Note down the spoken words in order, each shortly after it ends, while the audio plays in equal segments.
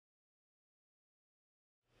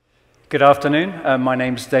Good afternoon. My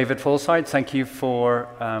name's David Forsythe. Thank you for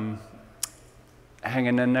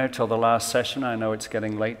hanging in there till the last session. I know it's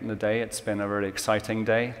getting late in the day. It's been a really exciting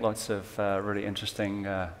day. Lots of really interesting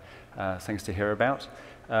things to hear about.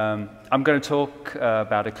 I'm going to talk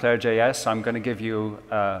about EclairJS. I'm going to give you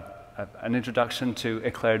an introduction to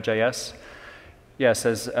EclairJS. Yes,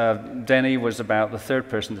 as Denny was about the third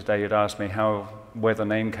person today who'd asked me where the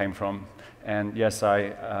name came from. And yes,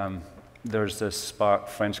 there's this Spark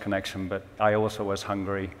French connection, but I also was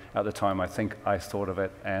hungry at the time. I think I thought of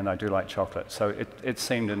it, and I do like chocolate. So it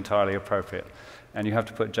seemed entirely appropriate. And you have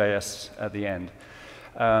to put JS at the end.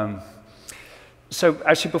 So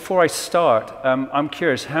actually, before I start, I'm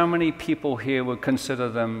curious, how many people here would consider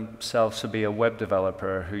themselves to be a web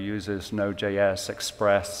developer who uses Node.js,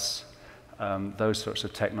 Express, those sorts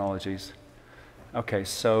of technologies? OK,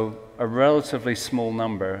 so a relatively small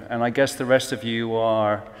number. And I guess the rest of you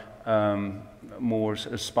are more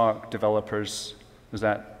Spark developers. Is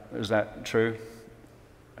that true?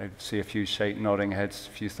 I see a few nodding heads,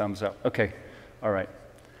 a few thumbs up. OK, all right.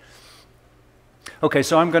 OK,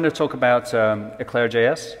 so I'm going to talk about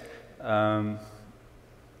EclairJS,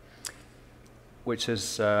 which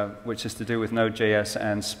is to do with Node.js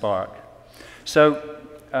and Spark. So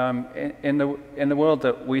in the world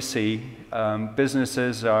that we see,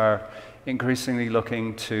 businesses are increasingly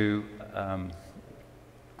looking to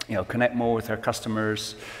connect more with their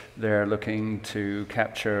customers. They're looking to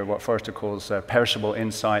capture what Forrester calls perishable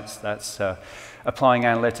insights. That's applying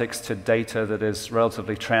analytics to data that is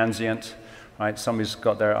relatively transient. Right? Somebody's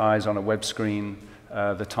got their eyes on a web screen.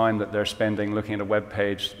 The time that they're spending looking at a web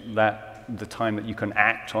page, the time that you can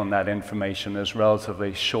act on that information is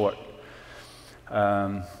relatively short.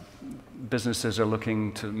 Businesses are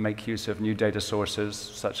looking to make use of new data sources,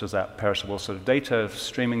 such as that perishable sort of data,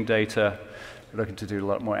 streaming data. They're looking to do a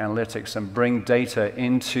lot more analytics and bring data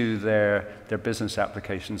into their business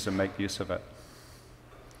applications and make use of it.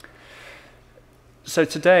 So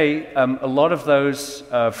today, a lot of those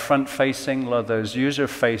front-facing, a lot of those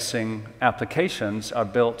user-facing applications are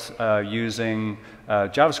built using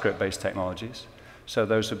JavaScript-based technologies. So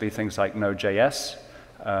those would be things like Node.js.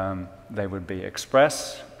 They would be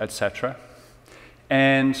Express, etc.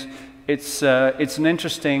 And it's an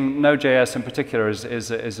interesting, Node.js in particular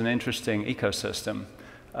is an interesting ecosystem.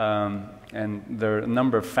 And there are a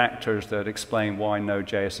number of factors that explain why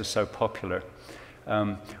Node.js is so popular.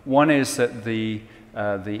 One is that the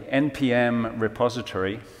NPM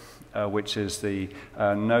repository, which is the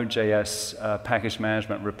Node.js package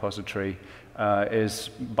management repository, is,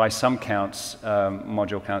 by some counts,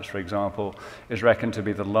 module counts, for example, is reckoned to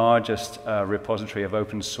be the largest repository of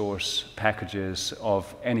open source packages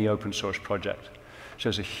of any open source project. So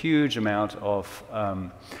there's a huge amount of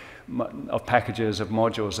packages, of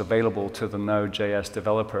modules available to the Node.js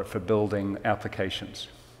developer for building applications.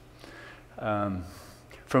 From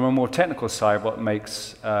a more technical side, what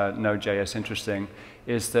makes Node.js interesting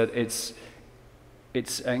is that it's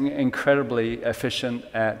incredibly efficient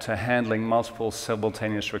at handling multiple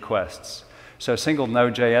simultaneous requests. So a single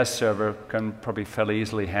Node.js server can probably fairly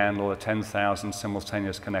easily handle 10,000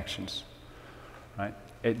 simultaneous connections. Right?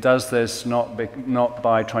 It does this not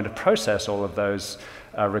by trying to process all of those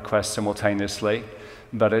requests simultaneously,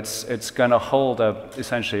 but it's going to hold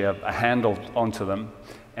essentially a handle onto them,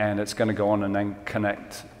 and it's going to go on and then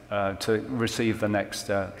connect to receive the next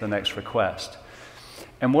request.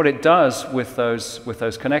 And what it does with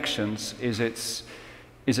those connections is it's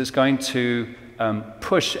going to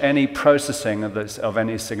push any processing of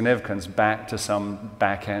any significance back to some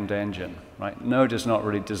back-end engine. Right? Node is not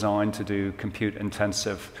really designed to do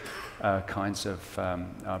compute-intensive kinds of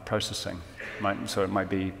processing. Right? So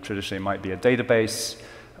traditionally it might be a database.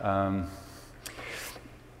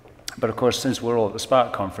 But of course, since we're all at the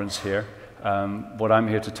Spark conference here, what I'm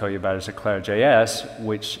here to tell you about is EclairJS,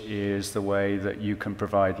 which is the way that you can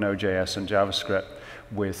provide Node.js and JavaScript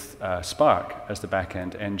with Spark as the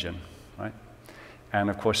back-end engine. Right? And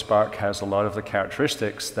of course, Spark has a lot of the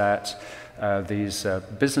characteristics that these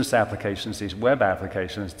business applications, these web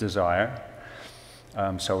applications desire.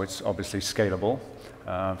 So it's obviously scalable.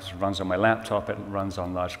 It runs on my laptop. It runs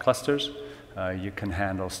on large clusters. You can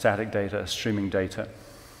handle static data, streaming data.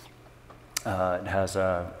 It has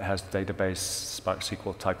database Spark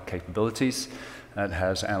SQL type capabilities. It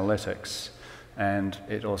has analytics. And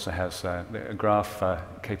it also has graph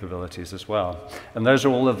capabilities as well. And those are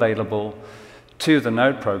all available to the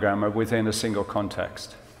Node programmer within a single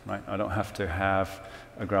context. Right? I don't have to have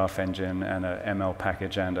a graph engine and an ML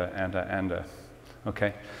package and a.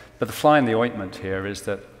 Okay? But the fly in the ointment here is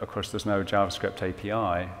that, of course, there's no JavaScript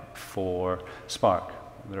API for Spark.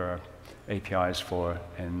 There are APIs for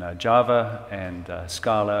in Java and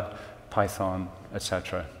Scala, Python,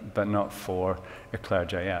 etc., but not for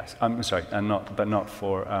EclairJS. I'm sorry, but not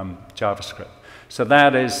for JavaScript. So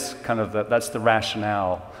that is kind of that's the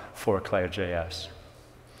rationale for EclairJS.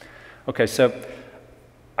 Okay, so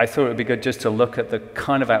I thought it would be good just to look at the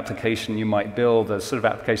kind of application you might build, the sort of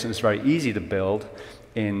application that's very easy to build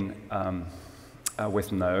in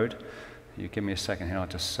with Node. You give me a second here, I'll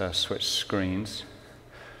just switch screens.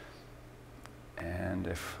 And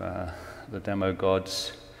if the demo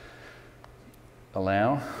gods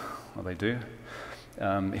allow, well they do,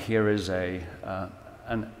 here is a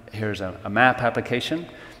map application.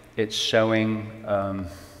 It's showing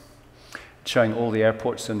all the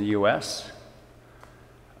airports in the US.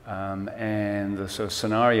 And the sort of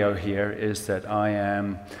scenario here is that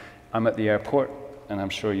I'm at the airport, and I'm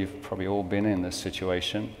sure you've probably all been in this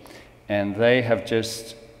situation, and they have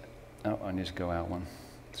just, oh, I need to go out one,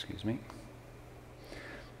 excuse me.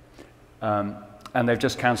 And they've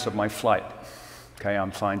just canceled my flight. Okay,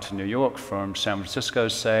 I'm flying to New York from San Francisco,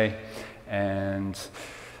 say, and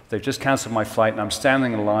they've just canceled my flight, and I'm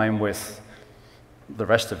standing in line with the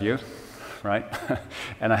rest of you, right?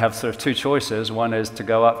 And I have sort of two choices. One is to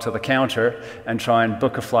go up to the counter and try and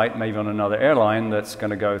book a flight maybe on another airline that's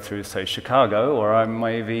going to go through, say, Chicago, or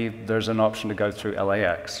maybe there's an option to go through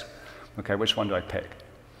LAX. Okay, which one do I pick?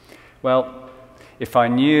 Well, if I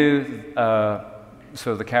knew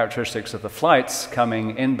sort of the characteristics of the flights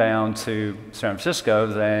coming inbound to San Francisco,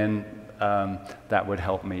 then that would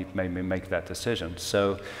help me maybe make that decision.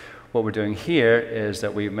 So what we're doing here is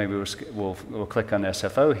that we'll click on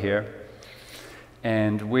SFO here,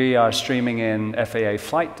 and we are streaming in FAA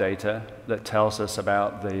flight data that tells us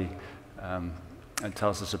about the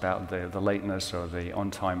lateness or the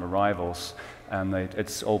on-time arrivals, and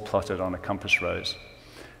it's all plotted on a compass rose.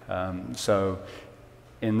 So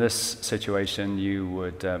in this situation, you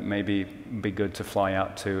would maybe be good to fly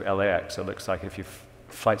out to LAX. It looks like if your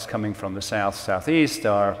flights coming from the southeast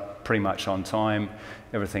are pretty much on time,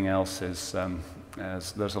 everything else is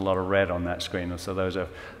there's a lot of red on that screen, so those are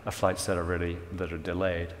flights that are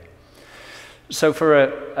delayed. So for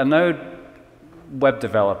a Node web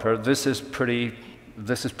developer, this is pretty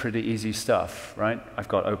easy stuff, right? I've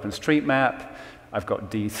got OpenStreetMap, I've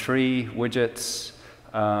got D3 widgets.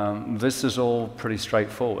 This is all pretty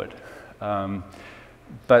straightforward.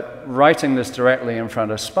 But writing this directly in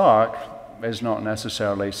front of Spark is not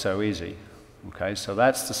necessarily so easy. Okay, so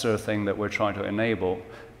that's the sort of thing that we're trying to enable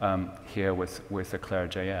here with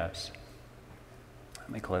EclairJS. Let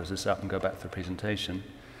me close this up and go back to the presentation.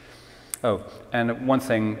 Oh, and one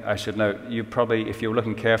thing I should note, you probably, if you're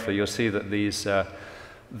looking carefully, you'll see that these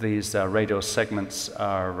radial segments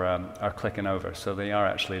are clicking over, so they are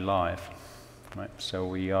actually live. Right? So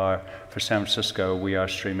we are, for San Francisco, we are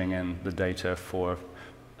streaming in the data for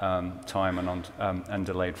time and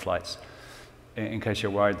delayed flights. In case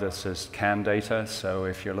you're worried, this is CAN data, so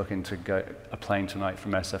if you're looking to get a plane tonight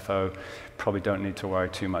from SFO, probably don't need to worry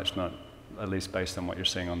too much, not at least based on what you're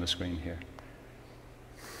seeing on the screen here.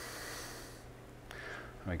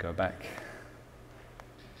 Let me go back.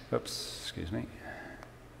 Oops, excuse me.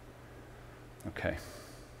 Okay.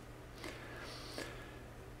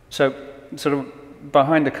 So, sort of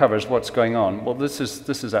behind the covers, what's going on? Well, this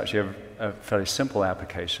is actually a fairly simple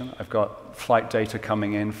application. I've got flight data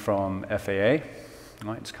coming in from FAA.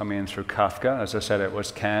 Right? It's coming in through Kafka. As I said, it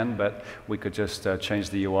was CAN, but we could just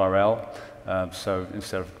change the URL. So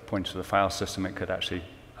instead of pointing to the file system, it could actually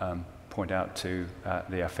point out to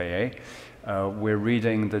the FAA. We're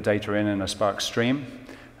reading the data in a Spark stream.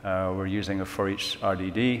 We're using a for each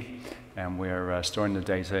RDD, and we're storing the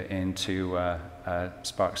data into a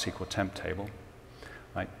Spark SQL temp table.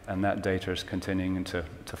 Right? And that data is continuing to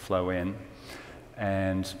flow in.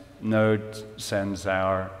 And Node sends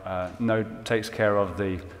Node takes care of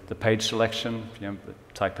the page selection. You know,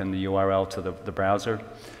 type in the URL to the browser,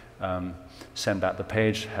 send back the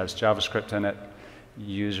page, has JavaScript in it.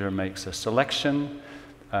 User makes a selection.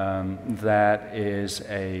 That's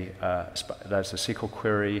a SQL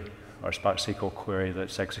query or Spark SQL query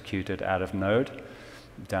that's executed out of Node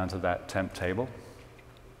down to that temp table,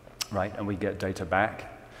 right? And we get data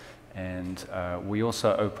back. And we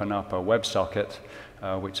also open up a WebSocket,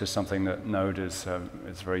 which is something that Node is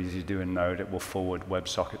very easy to do in Node. It will forward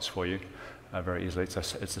WebSockets for you very easily.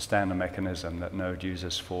 It's a standard mechanism that Node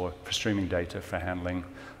uses for streaming data, for handling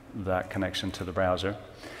that connection to the browser.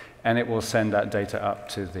 And it will send that data up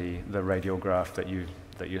to the radial graph that you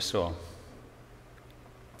saw.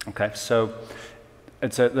 Okay, so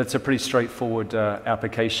that's a pretty straightforward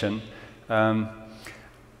application.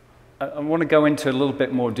 I want to go into a little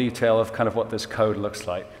bit more detail of kind of what this code looks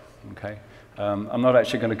like. Okay? I'm not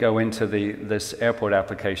actually going to go into this airport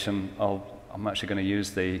application. I'm actually going to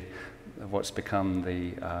use what's become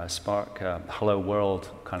the Spark Hello World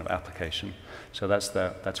kind of application. So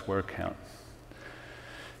that's word count.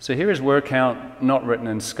 So here is word count not written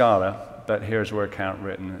in Scala, but here's word count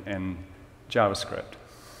written in JavaScript.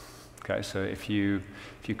 Okay, so if you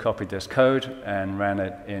copied this code and ran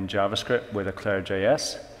it in JavaScript with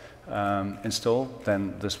EclairJS installed,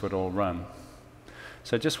 then this would all run.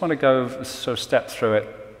 So I just want to go sort of step through it.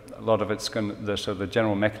 A lot of it's going to, so the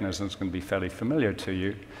general mechanism is going to be fairly familiar to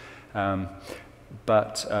you.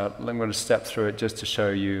 But I'm going to step through it just to show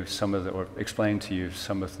you some of the, or explain to you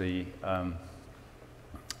some of the,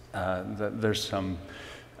 there's some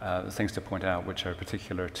things to point out which are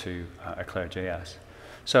particular to EclairJS.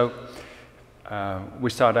 So we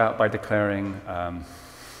start out by declaring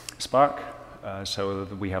Spark. So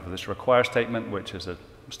we have this require statement, which is a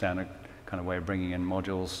standard kind of way of bringing in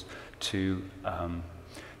modules to a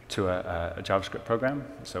JavaScript program.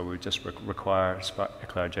 So we just require Spark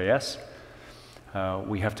EclairJS.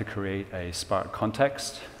 We have to create a Spark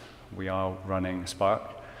context. We are running Spark,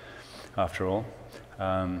 after all.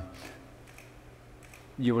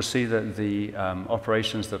 You will see that the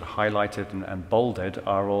operations that are highlighted and bolded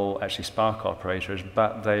are all actually Spark operators,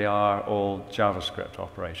 but they are all JavaScript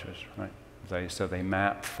operators, right? So they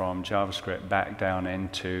map from JavaScript back down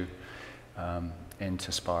into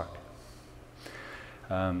Spark.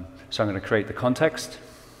 So I'm going to create the context.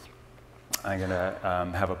 I'm going to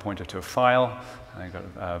have a pointer to a file. I've got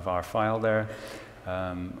a var file there.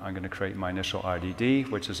 I'm going to create my initial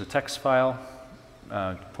RDD, which is a text file,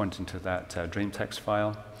 pointing to that dream text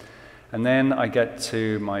file. And then I get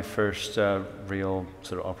to my first real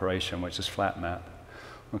sort of operation, which is flat map.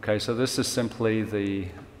 Okay, so this is simply the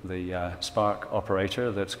Spark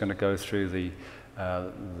operator that's going to go through the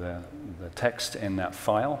text in that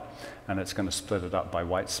file, and it's going to split it up by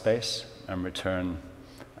white space and return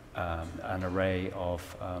an array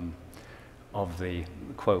of the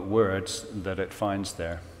quote words that it finds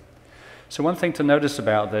there. So one thing to notice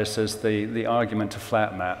about this is the argument to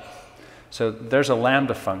flat map. So there's a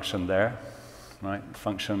lambda function there, right?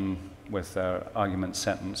 Function with argument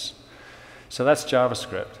sentence. So that's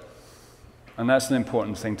JavaScript. And that's an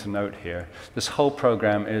important thing to note here. This whole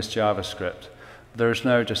program is JavaScript. There's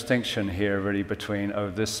no distinction here really between, oh,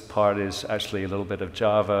 this part is actually a little bit of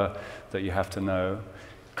Java that you have to know.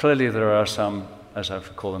 Clearly there are some, as I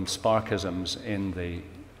call them, Sparkisms in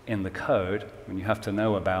the code, when you have to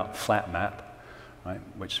know about flat map, right?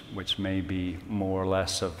 Which may be more or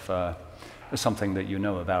less of something that you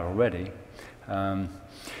know about already.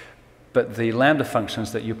 But the lambda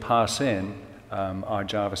functions that you pass in are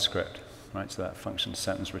JavaScript, right? So that function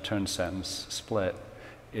sentence, return sentence, split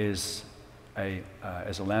is a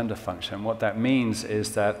lambda function. What that means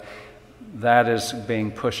is that is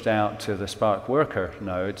being pushed out to the Spark worker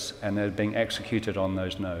nodes, and they're being executed on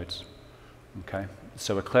those nodes. Okay,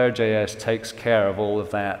 so EclairJS takes care of all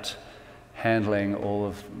of that, handling all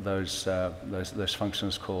of those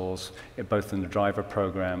functions calls, both in the driver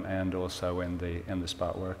program and also in the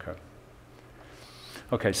Spark worker.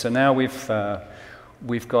 Okay, so now we've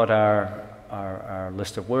got our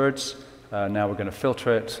list of words. Now we're going to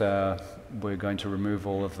filter it. We're going to remove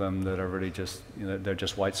all of them that are really just, they're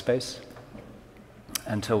just white space,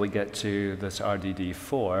 until we get to this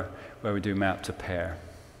RDD4, where we do map to pair.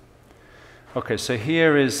 Okay, so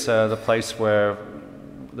here is the place where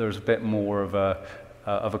there's a bit more of a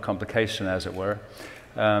complication, as it were.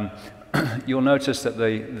 You'll notice that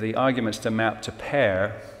the arguments to map to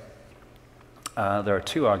pair, there are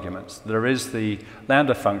two arguments. There is the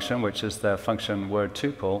lambda function, which is the function word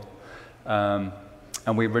tuple, and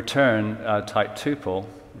we return type tuple,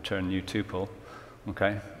 return new tuple,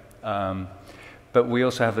 okay? But we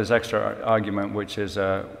also have this extra argument, which is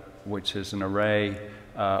an array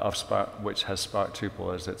of Spark, which has Spark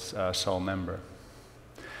tuple as its sole member.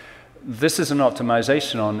 This is an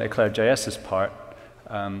optimization on EclairJS's part.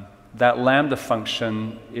 That lambda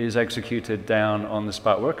function is executed down on the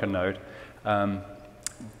Spark worker node.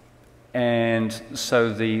 And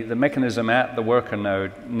so the mechanism at the worker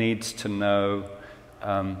node needs to know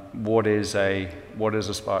what is a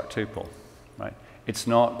Spark tuple, right?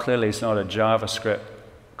 Clearly it's not a JavaScript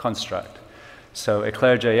construct. So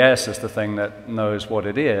EclairJS is the thing that knows what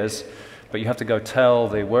it is, but you have to go tell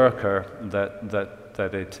the worker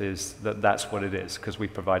that's what it is, because we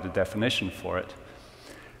provide a definition for it.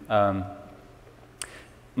 Now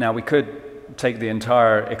we could take the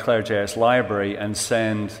entire EclairJS library and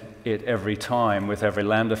send it every time with every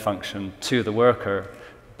lambda function to the worker,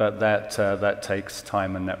 but that takes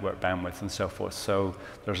time and network bandwidth and so forth. So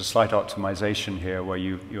there's a slight optimization here where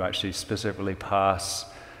you actually specifically pass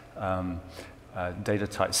data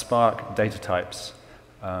type Spark data types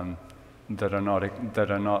that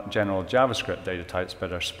are not general JavaScript data types,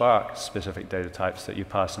 but are Spark specific data types that you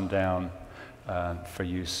pass them down for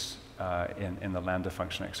use in the Lambda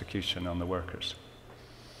function execution on the workers.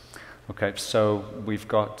 Okay, so we've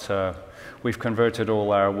converted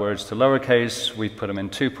all our words to lowercase. We put them in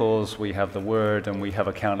tuples. We have the word, and we have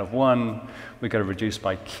a count of 1. We got to reduce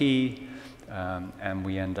by key, and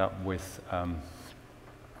we end up with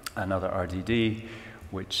another RDD,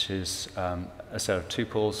 which is a set of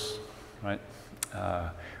tuples, right?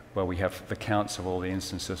 Where we have the counts of all the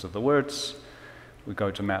instances of the words. We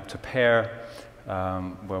go to map to pair,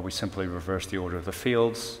 where we simply reverse the order of the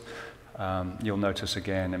fields. You'll notice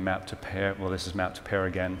again in map to pair, well, this is map to pair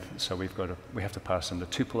again, so we have to pass in the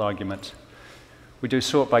tuple argument. We do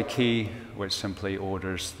sort by key, which simply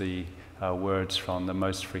orders the words from the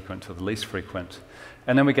most frequent to the least frequent.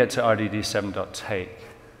 And then we get to RDD7.take.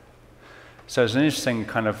 So there's an interesting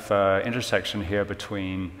kind of intersection here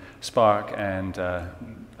between Spark and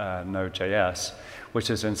Node.js,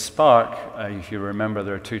 which is in Spark, if you remember,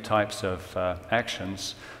 there are 2 types of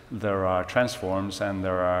actions. There are transforms and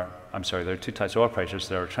there are two types of operators.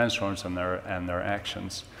 There are transforms and there are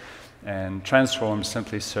actions. And transforms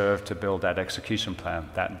simply serve to build that execution plan,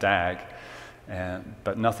 that DAG,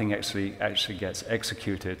 but nothing actually gets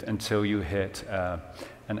executed until you hit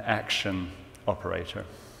an action operator.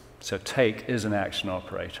 So take is an action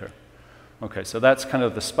operator. Okay, so that's kind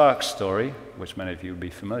of the Spark story, which many of you will be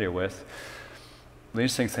familiar with. The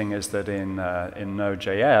interesting thing is that in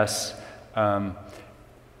Node.js,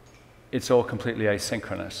 it's all completely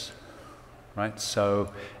asynchronous, right?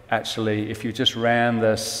 So actually, if you just ran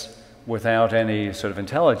this without any sort of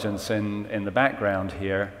intelligence in the background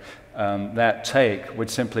here, that take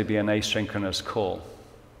would simply be an asynchronous call,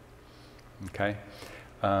 okay?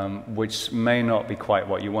 Which may not be quite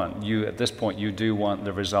what you want. At this point, you do want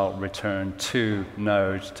the result returned to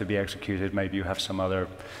Node to be executed. Maybe you have some other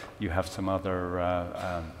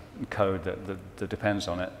code that depends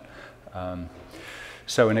on it.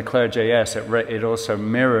 So in EclairJS, it also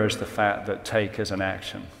mirrors the fact that take is an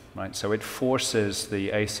action, right? So it forces the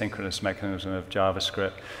asynchronous mechanism of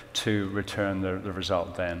JavaScript to return the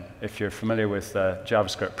result then. If you're familiar with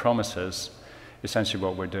JavaScript promises, essentially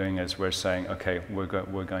what we're doing is we're saying, okay,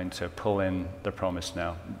 we're going to pull in the promise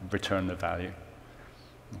now, return the value,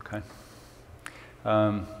 okay?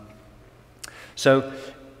 So,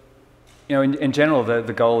 you know, in general,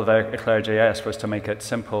 the goal of EclairJS was to make it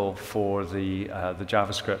simple for the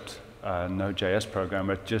JavaScript Node.js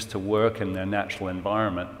programmer just to work in their natural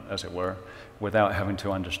environment, as it were, without having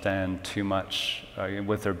to understand too much,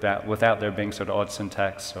 without there being sort of odd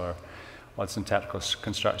syntax or odd syntactical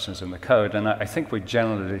constructions in the code. And I think we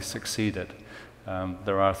generally succeeded.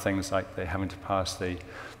 There are things like having to pass the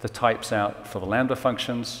types out for the Lambda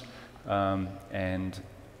functions, but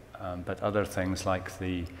other things like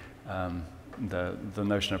the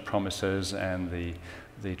notion of promises and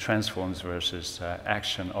the transforms versus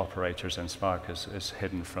action operators in Spark is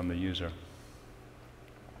hidden from the user.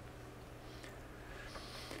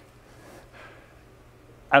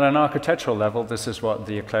 At an architectural level, this is what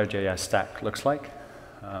the EclairJS stack looks like.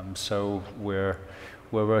 So we're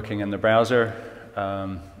working in the browser,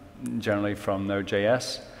 generally from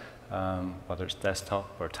Node.js, whether it's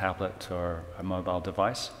desktop or tablet or a mobile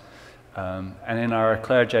device. And in our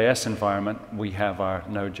EclairJS environment, we have our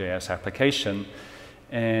Node.js application.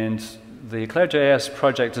 And the EclairJS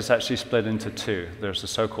project is actually split into 2. There's the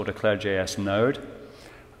so-called EclairJS node,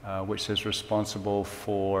 which is responsible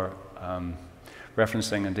for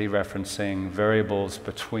referencing and dereferencing variables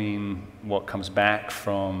between what comes back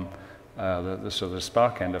from the sort of the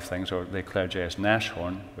Spark end of things, or the EclairJS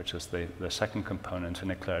Nashorn, which is the second component in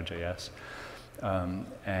EclairJS,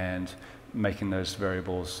 and making those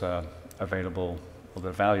variables available, or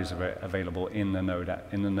the values available in the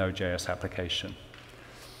Node.js application.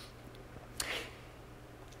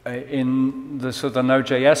 In the sort of the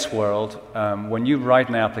Node.js world, when you write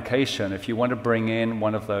an application, if you want to bring in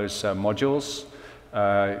one of those modules,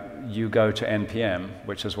 you go to npm,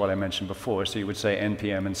 which is what I mentioned before. So you would say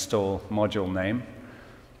npm install module name,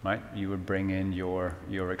 right? You would bring in your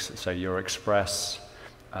Express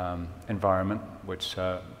environment, which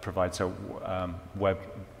provides a web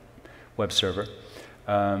server,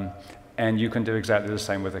 and you can do exactly the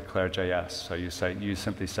same with EclairJS. So you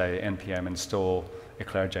simply say npm install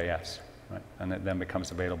EclairJS, right? And it then becomes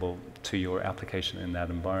available to your application in that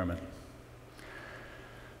environment.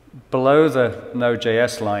 Below the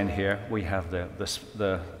Node.js line here, we have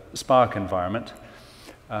the Spark environment.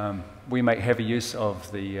 We make heavy use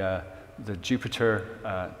of the Jupyter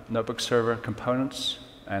Notebook Server components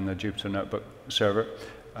and the Jupyter Notebook Server.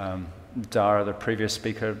 Dara, the previous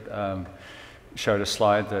speaker, showed a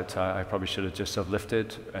slide that I probably should have just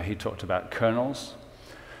lifted. He talked about kernels.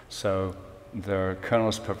 So the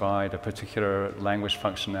kernels provide a particular language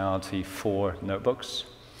functionality for notebooks.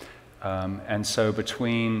 And so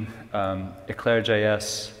between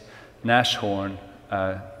EclairJS, Nashorn,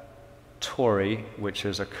 Tori, which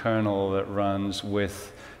is a kernel that runs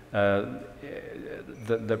with,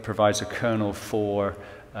 that provides a kernel for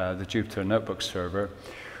the Jupyter Notebook Server,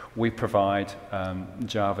 we provide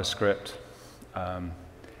JavaScript.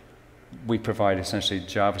 We provide essentially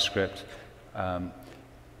JavaScript, a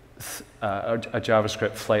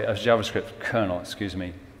JavaScript kernel, excuse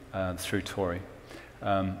me, through Tori.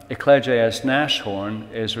 EclairJS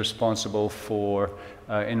Nashorn is responsible for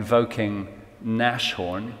invoking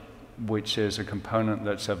Nashorn, which is a component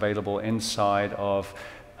that's available inside of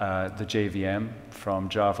the JVM from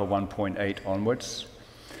Java 1.8 onwards.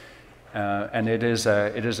 And it is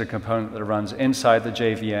a component that runs inside the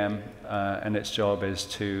JVM, and its job is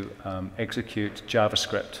to execute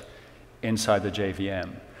JavaScript inside the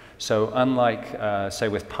JVM. So unlike, say,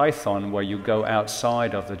 with Python, where you go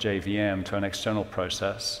outside of the JVM to an external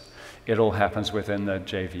process, it all happens within the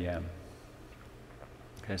JVM.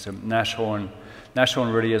 Okay, so Nashorn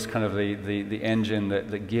really is kind of the engine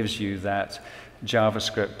that gives you that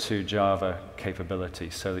JavaScript to Java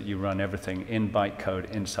capability so that you run everything in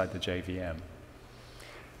bytecode inside the JVM.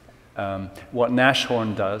 What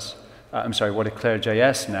Nashorn does, what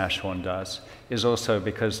EclairJS Nashorn does is also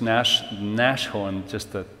because Nashorn,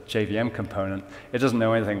 just the JVM component, it doesn't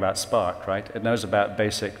know anything about Spark, right? It knows about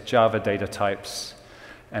basic Java data types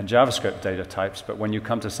and JavaScript data types, but when you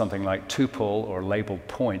come to something like tuple or labeled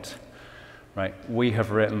point, right, we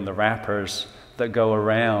have written the wrappers that go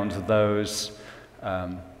around those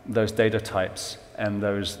data types, and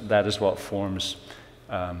that is what forms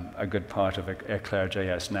a good part of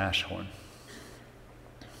EclairJS Nashorn.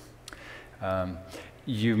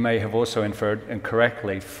 You may have also inferred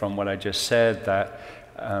incorrectly from what I just said that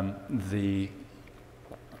the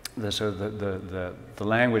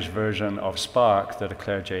language version of Spark that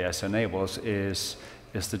EclairJS enables is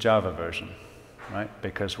the Java version, right?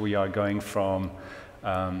 Because we are going from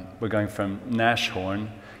Nashorn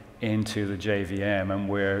into the JVM, and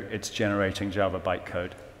it's generating Java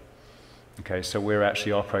bytecode. Okay, so we're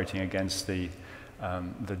actually operating against the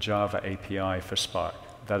Java API for Spark.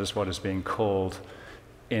 That is what is being called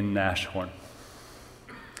in Nashorn.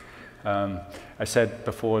 I said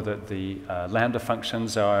before that the Lambda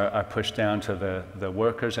functions are pushed down to the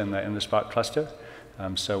workers in the Spark cluster.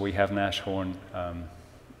 So we have Nashorn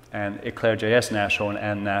and EclairJS Nashorn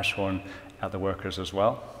and Nashorn at the workers as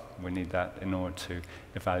well. We need that in order to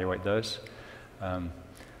evaluate those.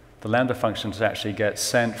 The Lambda functions actually get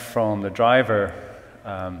sent from the driver,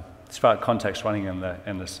 Spark context running in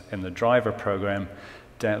the driver program.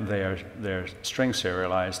 They're string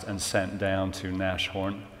serialized and sent down to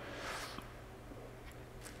Nashorn.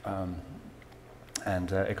 And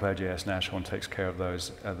EclairJS Nashorn takes care of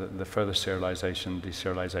those, the further serialization,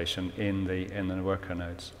 deserialization in the worker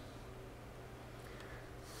nodes.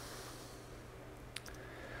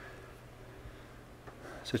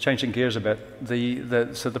 So changing gears a bit,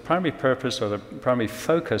 so the primary purpose or the primary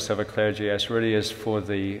focus of EclairJS really is for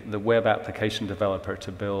the web application developer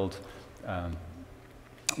to build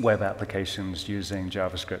web applications using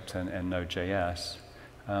JavaScript and Node.js.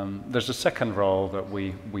 There's a second role that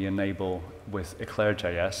we enable with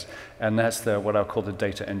EclairJS, and that's what I'll call the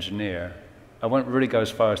data engineer. I won't really go as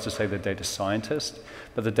far as to say the data scientist,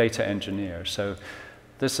 but the data engineer. So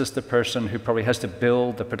this is the person who probably has to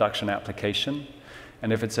build the production application.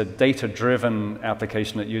 And if it's a data-driven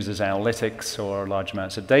application that uses analytics or large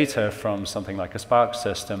amounts of data from something like a Spark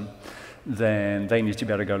system, then they need to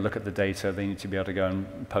be able to go look at the data. They need to be able to go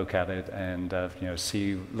and poke at it and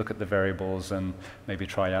look at the variables and maybe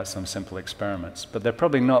try out some simple experiments. But they're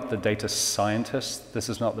probably not the data scientist. This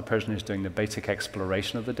is not the person who's doing the basic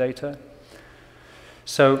exploration of the data.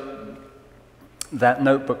 So that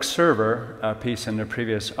notebook server piece in the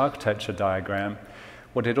previous architecture diagram,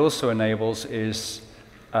 what it also enables is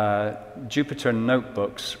Jupyter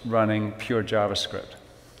notebooks running pure JavaScript.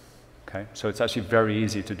 Okay, so it's actually very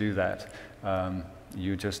easy to do that.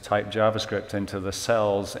 You just type JavaScript into the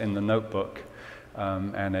cells in the notebook,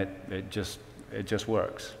 and it just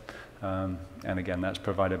works. And again, that's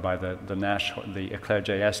provided by the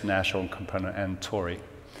EclairJS Nashorn component and Tori.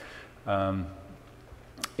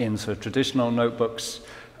 In sort of traditional notebooks,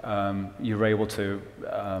 you're able to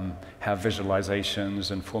have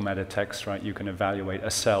visualizations and formatted text, right? You can evaluate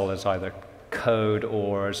a cell as either code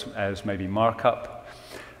or as maybe markup.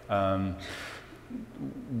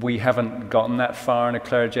 We haven't gotten that far in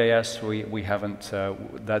EclairJS. We haven't,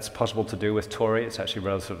 that's possible to do with Tori. It's actually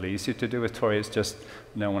relatively easy to do with Tori. It's just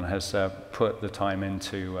no one has put the time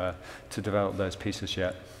into to develop those pieces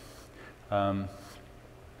yet.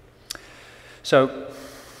 So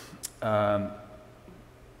the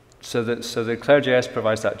EclairJS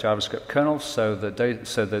provides that JavaScript kernel, so the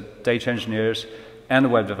data engineers and the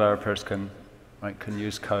web developers can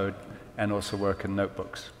use code and also work in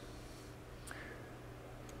notebooks.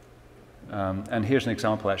 And here's an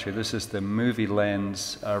example, actually. This is the Movie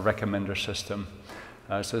Lens recommender system.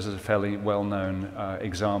 So this is a fairly well-known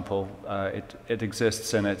example. It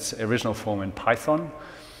exists in its original form in Python,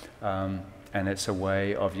 and it's a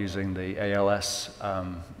way of using the ALS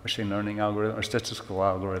machine learning algorithm, or statistical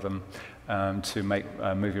algorithm, to make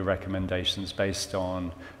movie recommendations based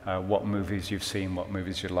on what movies you've seen, what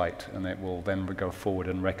movies you liked, and it will then go forward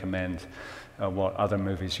and recommend what other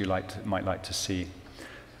movies you might like to see.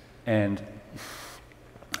 And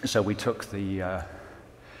so we took the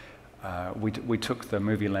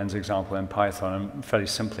Movie Lens example in Python and fairly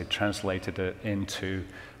simply translated it into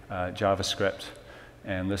JavaScript.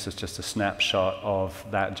 And this is just a snapshot of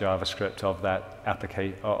that JavaScript, of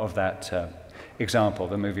that example,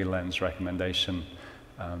 the Movie Lens recommendation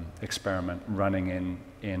experiment running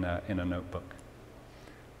in a notebook.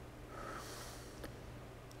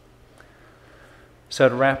 So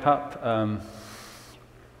to wrap up,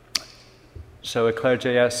 so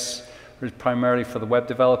EclairJS is primarily for the web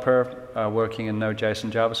developer working in Node.js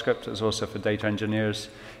and JavaScript. It's also for data engineers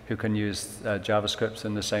who can use JavaScript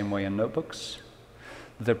in the same way in notebooks.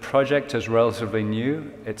 The project is relatively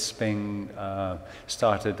new. It's being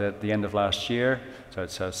started at the end of last year, so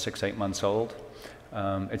it's 6-8 months old.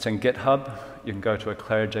 It's in GitHub. You can go to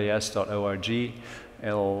eclairjs.org.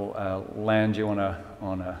 It'll land you on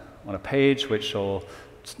a page which will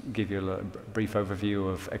give you a brief overview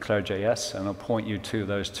of EclairJS, and I'll point you to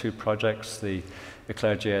those two projects, the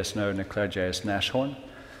EclairJS Node and EclairJS Nashorn.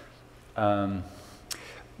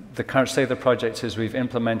 The current state of the project is we've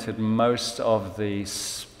implemented most of the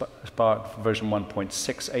Spark version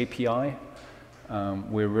 1.6 API.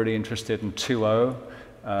 We're really interested in 2.0,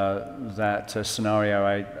 that scenario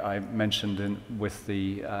I mentioned with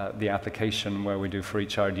the application where we do for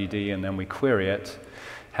each RDD and then we query it.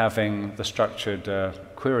 Having the structured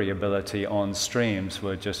query ability on streams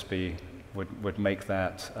would make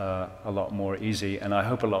that a lot more easy, and I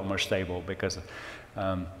hope a lot more stable, because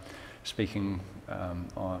speaking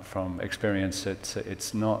from experience,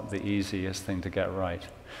 it's not the easiest thing to get right.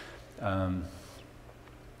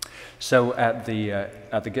 So at the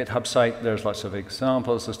GitHub site, there's lots of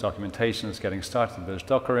examples. There's documentation that's getting started. There's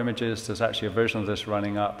Docker images. There's actually a version of this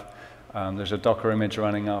running up. There's a Docker image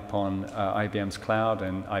running up on IBM's cloud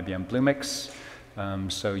and IBM Bluemix.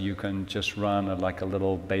 So you can just run like a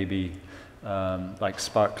little baby like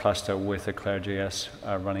Spark cluster with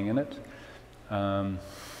EclairJS running in it.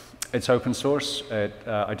 It's open source.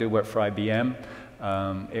 I do work for IBM.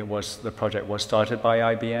 The project was started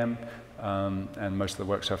by IBM, and most of the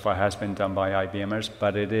work so far has been done by IBMers,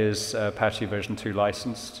 but it is Apache version 2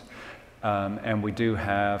 licensed. And we do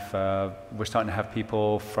have, we're starting to have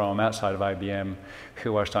people from outside of IBM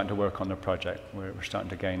who are starting to work on the project. We're starting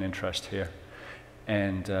to gain interest here.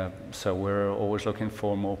 And so we're always looking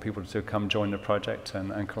for more people to come join the project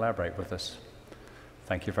and collaborate with us.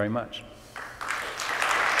 Thank you very much.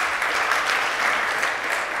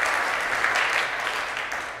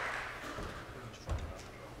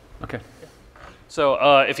 Okay. So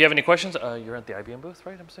if you have any questions, you're at the IBM booth,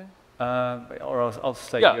 right, I'm saying? Or I'll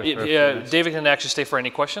stay here. Yeah, David can actually stay for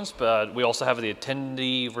any questions, but we also have the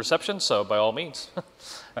attendee reception, so by all means.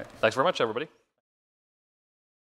 Right. Thanks very much, everybody.